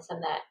find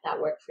some that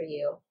work for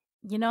you.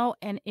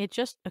 And it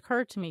just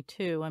occurred to me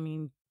too. I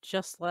mean,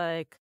 just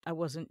like I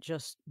wasn't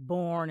just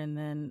born and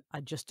then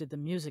I just did the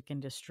music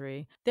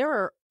industry, there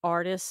are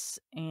artists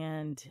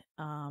and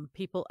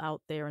people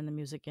out there in the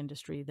music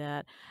industry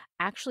that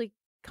actually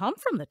come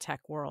from the tech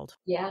world.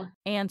 Yeah,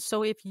 And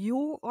so if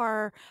you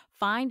are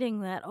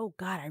finding that, oh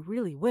God, I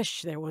really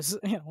wish there was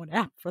an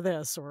app for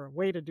this or a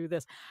way to do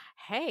this,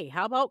 hey,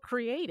 how about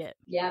create it?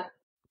 yeah,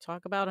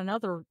 Talk about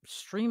another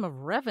stream of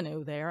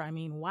revenue there. I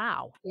mean,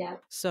 wow. yeah,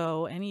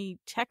 So any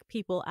tech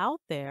people out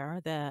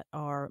there that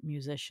are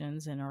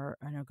musicians and are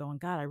going,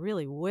 God, I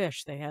really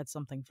wish they had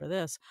something for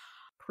this.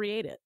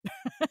 Create it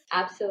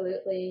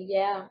absolutely.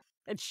 Yeah,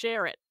 and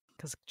share it.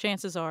 Because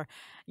chances are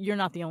you're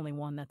not the only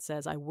one that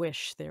says, I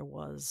wish there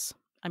was.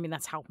 I mean,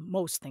 that's how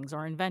most things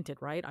are invented,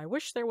 right? I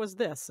wish there was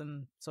this.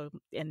 And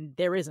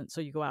there isn't. So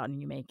you go out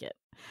and you make it.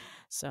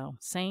 So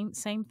same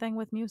thing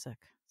with music.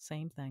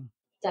 Same thing.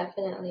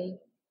 definitely.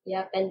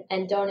 Yep.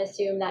 And don't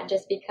assume that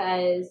just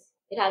because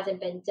it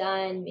hasn't been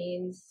done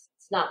means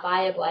it's not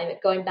viable. I mean,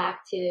 going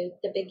back to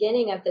the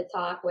beginning of the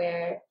talk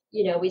where,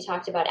 we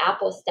talked about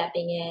Apple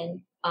stepping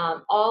in,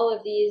 all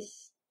of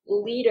these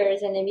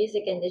leaders in the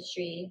music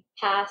industry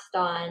passed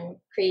on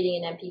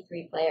creating an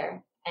MP3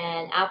 player.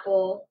 And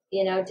Apple,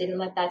 didn't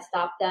let that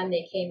stop them.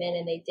 They came in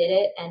and they did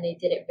it, and they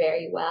did it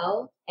very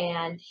well.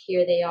 And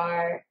here they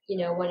are,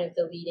 one of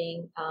the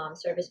leading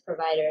service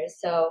providers.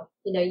 So,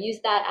 use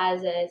that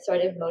as a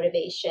sort of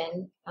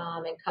motivation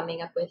and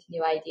coming up with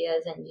new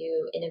ideas and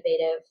new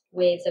innovative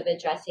ways of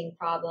addressing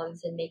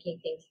problems and making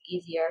things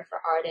easier for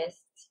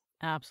artists.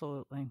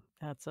 Absolutely.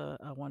 That's a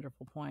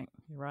wonderful point.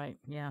 You're right.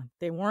 Yeah.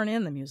 They weren't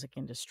in the music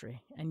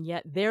industry, and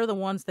yet they're the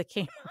ones that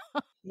came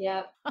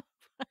Yep.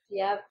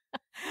 Yep.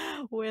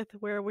 with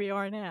where we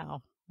are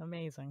now.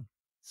 Amazing.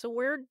 So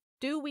where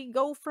do we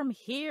go from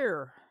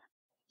here?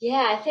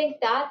 Yeah, I think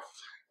that's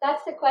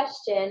the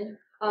question.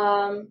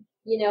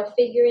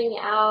 Figuring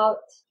out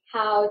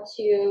how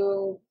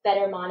to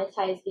better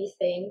monetize these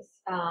things.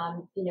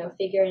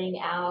 Figuring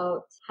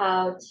out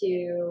how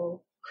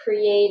to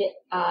create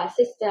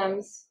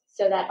systems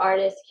so that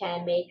artists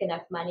can make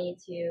enough money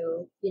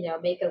to,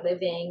 make a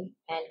living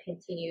and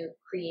continue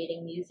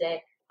creating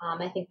music.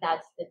 I think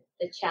that's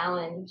the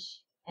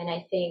challenge. And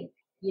I think,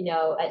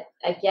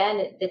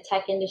 again, the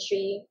tech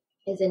industry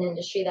is an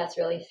industry that's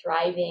really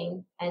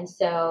thriving. And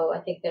so I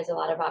think there's a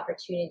lot of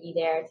opportunity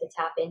there to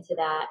tap into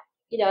that.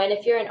 And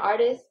if you're an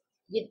artist,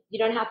 you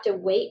don't have to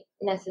wait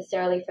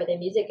necessarily for the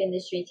music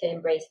industry to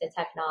embrace the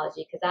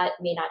technology because that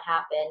may not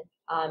happen.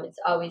 It's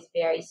always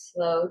very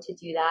slow to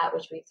do that,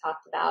 which we've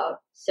talked about.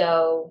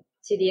 So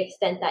to the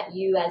extent that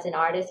you as an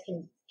artist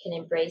can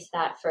embrace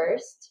that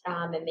first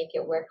and make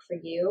it work for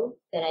you,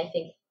 then I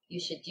think you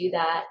should do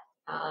that.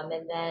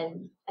 And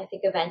then I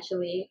think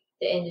eventually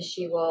the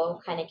industry will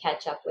kind of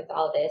catch up with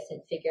all this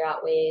and figure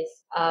out ways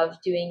of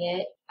doing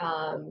it.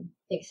 I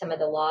think some of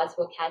the laws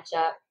will catch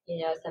up.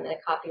 some of the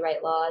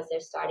copyright laws, they're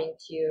starting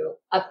to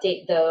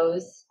update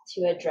those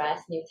to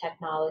address new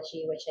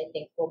technology, which I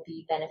think will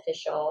be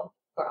beneficial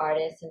for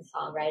artists and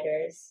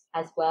songwriters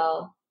as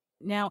well.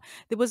 Now,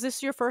 was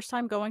this your first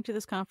time going to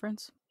this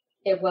conference?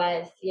 It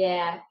was,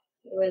 yeah.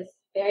 It was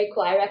very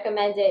cool. I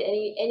recommend it.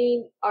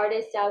 Any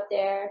artists out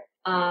there,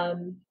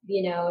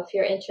 if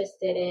you're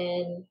interested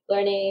in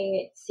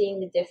learning, seeing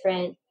the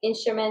different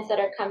instruments that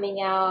are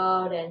coming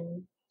out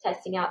and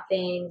testing out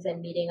things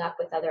and meeting up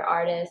with other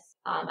artists,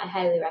 I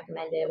highly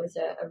recommend it. It was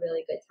a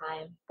really good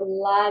time. A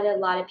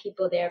lot of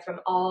people there from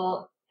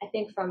all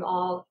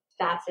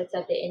facets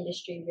of the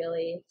industry,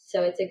 really.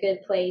 So it's a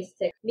good place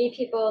to meet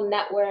people,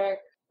 network,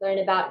 learn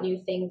about new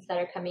things that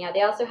are coming out.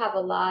 They also have a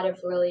lot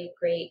of really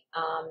great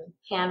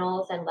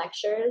panels and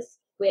lectures,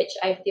 which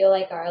I feel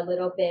like are a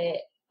little bit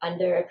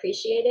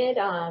underappreciated.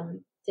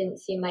 Didn't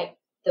seem like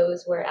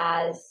those were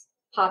as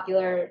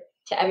popular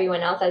to everyone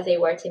else as they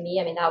were to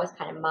me. I mean, that was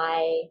kind of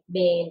my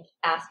main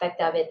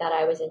aspect of it that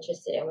I was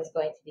interested in, was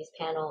going to these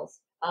panels.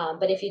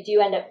 But if you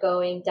do end up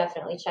going,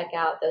 definitely check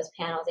out those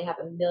panels. They have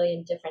a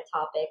million different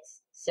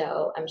topics.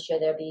 So I'm sure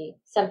there'll be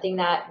something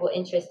that will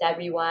interest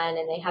everyone.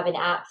 And they have an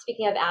app.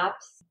 Speaking of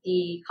apps,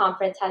 the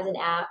conference has an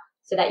app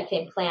so that you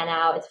can plan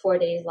out. It's 4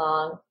 days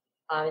long.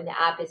 And the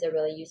app is a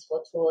really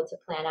useful tool to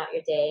plan out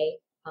your day.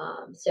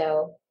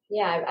 So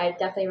yeah, I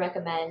definitely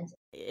recommend.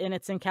 And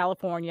it's in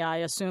California. I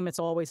assume it's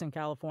always in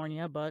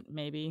California, but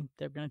maybe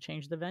they're going to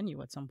change the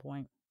venue at some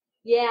point.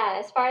 Yeah,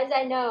 as far as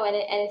I know, and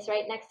it's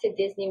right next to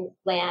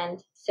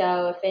Disneyland.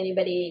 So if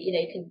anybody,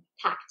 you can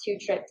pack 2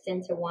 trips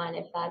into one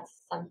if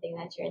that's something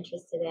that you're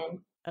interested in.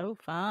 Oh,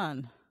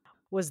 fun.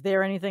 Was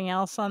there anything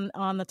else on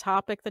the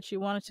topic that you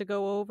wanted to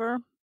go over?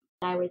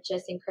 I would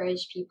just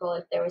encourage people,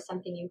 if there was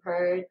something you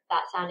heard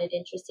that sounded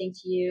interesting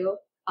to you,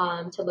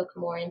 to look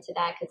more into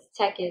that, because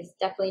tech is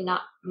definitely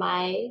not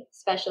my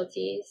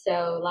specialty. So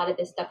a lot of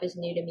this stuff is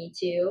new to me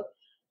too.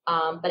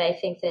 But I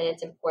think that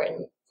it's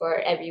important for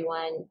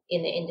everyone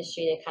in the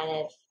industry to kind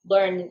of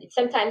learn.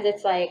 Sometimes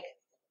it's like,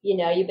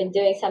 you've been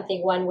doing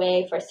something one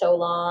way for so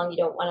long, you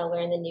don't want to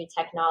learn the new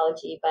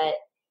technology. But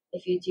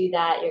if you do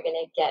that, you're going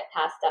to get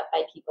passed up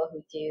by people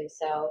who do.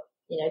 So,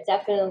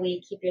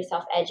 definitely keep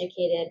yourself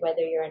educated,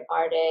 whether you're an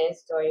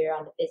artist or you're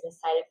on the business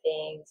side of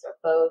things or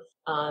both.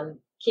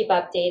 Keep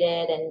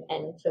updated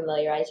and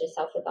familiarize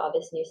yourself with all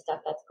this new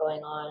stuff that's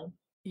going on.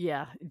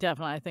 Yeah,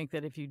 definitely. I think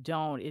that if you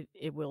don't,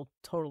 it will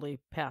totally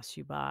pass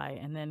you by.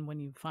 And then when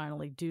you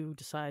finally do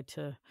decide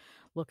to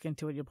look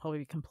into it, you'll probably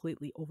be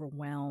completely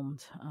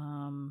overwhelmed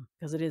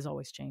because it is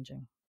always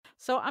changing.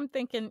 So I'm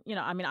thinking,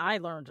 I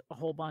learned a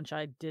whole bunch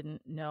I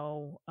didn't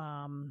know.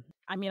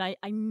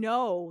 I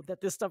know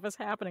that this stuff is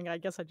happening. I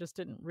guess I just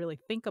didn't really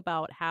think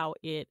about how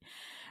it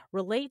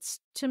relates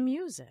to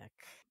music.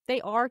 They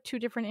are 2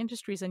 different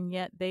industries, and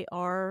yet they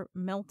are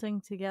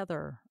melting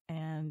together.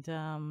 And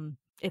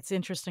it's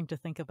interesting to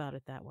think about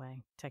it that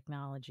way,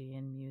 technology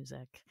and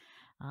music.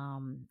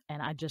 And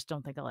I just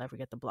don't think I'll ever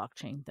get the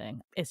blockchain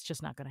thing. It's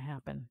just not going to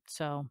happen.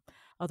 So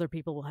other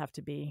people will have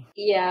to be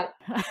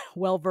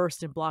well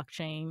versed in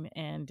blockchain.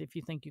 And if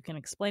you think you can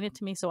explain it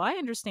to me so I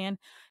understand,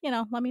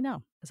 let me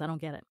know, because I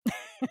don't get it.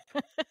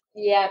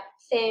 Yeah,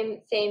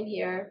 same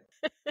here.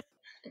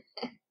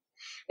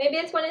 Maybe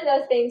it's one of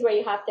those things where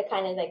you have to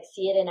kind of like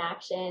see it in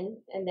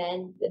action, and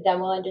then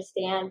we'll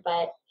understand.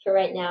 But for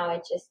right now,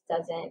 it just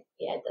doesn't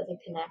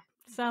connect.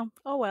 So,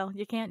 oh well,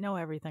 you can't know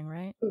everything,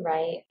 right?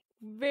 Right.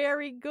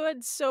 Very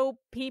good. So,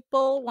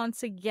 people,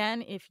 once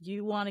again, if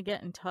you want to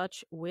get in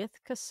touch with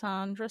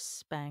Cassandra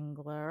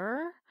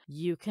Spangler,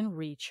 you can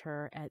reach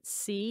her at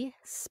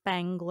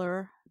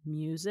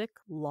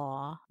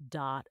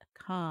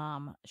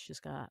cspanglermusiclaw.com. She's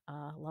got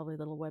a lovely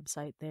little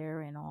website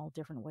there and all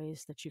different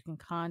ways that you can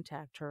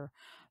contact her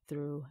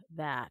through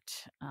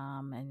that.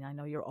 And I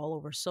know you're all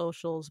over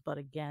socials, but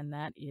again,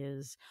 that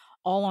is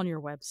all on your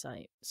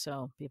website.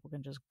 So people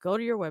can just go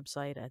to your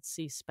website at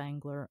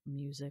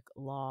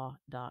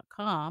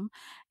cspanglermusiclaw.com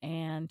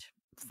and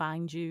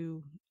find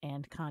you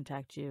and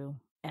contact you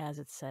as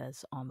it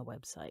says on the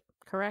website.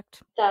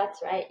 Correct?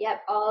 That's right.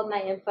 Yep. All of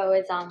my info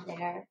is on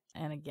there.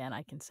 And again,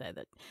 I can say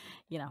that,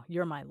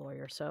 you're my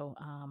lawyer. So,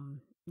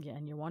 yeah,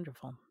 and you're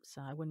wonderful.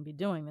 So I wouldn't be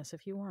doing this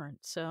if you weren't.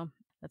 So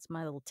that's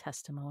my little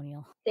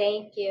testimonial.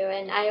 Thank you.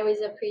 And I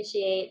always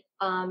appreciate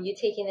you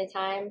taking the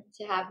time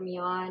to have me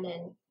on.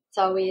 And it's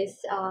always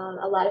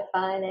a lot of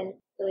fun and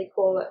really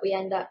cool what we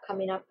end up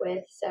coming up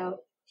with. So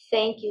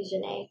thank you,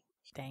 Janae.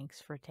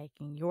 Thanks for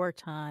taking your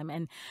time.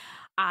 And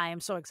I am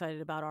so excited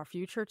about our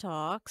future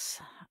talks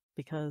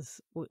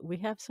because we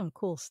have some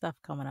cool stuff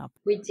coming up.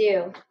 We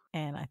do.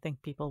 And I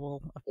think people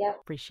will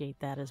appreciate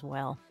that as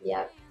well.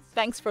 Yep.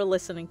 Thanks for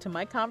listening to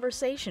my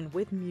conversation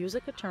with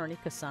music attorney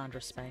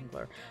Cassandra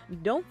Spangler.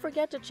 Don't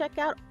forget to check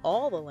out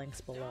all the links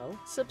below,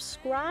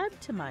 subscribe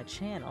to my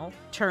channel,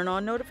 turn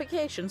on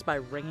notifications by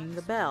ringing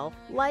the bell,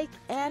 like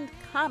and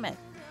comment.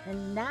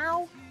 And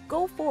now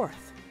go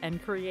forth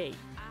and create.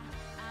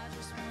 I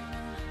just